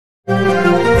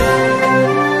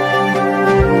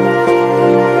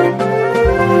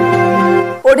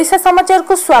ओडिशा समाचार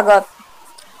को स्वागत।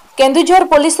 केन्दुझर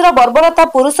पुलिस रो बर्बरता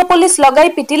पुरुष पुलिस लगाई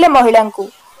पिटिले महिला को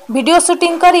वीडियो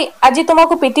शूटिंग करी आज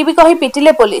तुमको पिटिबी कही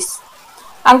पिटिले पुलिस।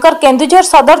 आंकर केन्दुझर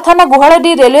सदर थाना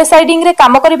गुहाड़ी रेलवे साइडिंग रे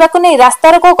काम करने को रास्ता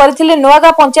रोको करथिले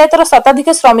नुआगाँ पंचायतर शताधिक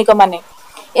श्रमिक माने।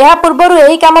 यह पूर्व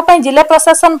यही काम जिला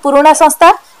प्रशासन पुराणा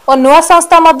संस्था और नुआ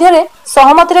संस्था मध्य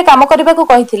सहमति रे काम करने को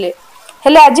कही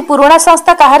हेले आज पुराणा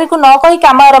संस्था कहारी को न कही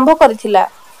काम आरंभ करथिला।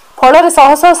 फल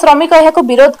शह शह श्रमिक यह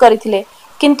विरोध करथिले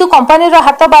किंतु कंपनी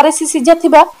हाथ बारिश सीझा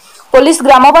थिबा पुलिस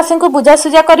ग्रामवासी को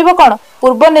बुझासुझा करिबो कोन।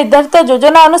 पूर्व निर्धारित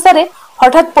योजना अनुसार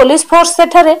हठात पुलिस फोर्स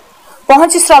सेठारे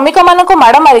पहुंची श्रमिक मानक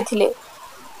माड़ मारिथिले।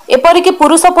 एपरिक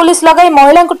पुरुष पुलिस लगाई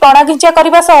महिला को टणा घिंचा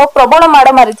करने सह प्रबल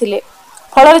माड़ मारिथिले।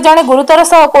 फल जड़े गुरुतर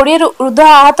सह 20 रु ऊर्ध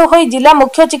आहत हो जिला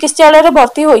मुख्य चिकित्सालय में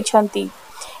भर्ती होइछंती।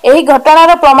 एही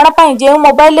घटनार प्रमाण पाई जे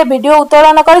मोबाइल रे वीडियो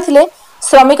उत्तोलन करथिले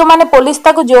श्रमिक माने पुलिस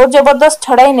ताकू जोर जबरदस्त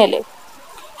छड़ाई नेले।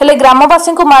 हेले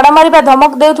ग्रामवासी को माड़ मारिबा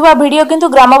धमक देउथुबा वीडियो किंतु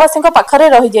ग्रामवासी पाखरे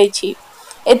रही जाइछि।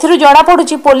 एथिरु जणा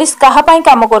पडुछि पुलिस काहा पई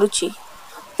काम करूछि।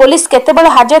 पुलिस केतेबेले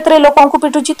हाजत रे लोकन को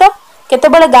पिटुछि तो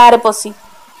केतेबेले गाँ रे पसी।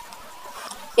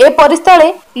 ए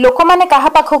परिस्थळे लोक माने काहा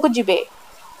पाखकु जिबे।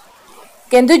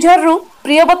 केन्दुझररु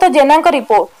प्रियव्रत जेनाଙ୍କ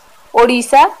रिपोर्ट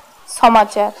ओडिशा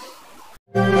समाचार।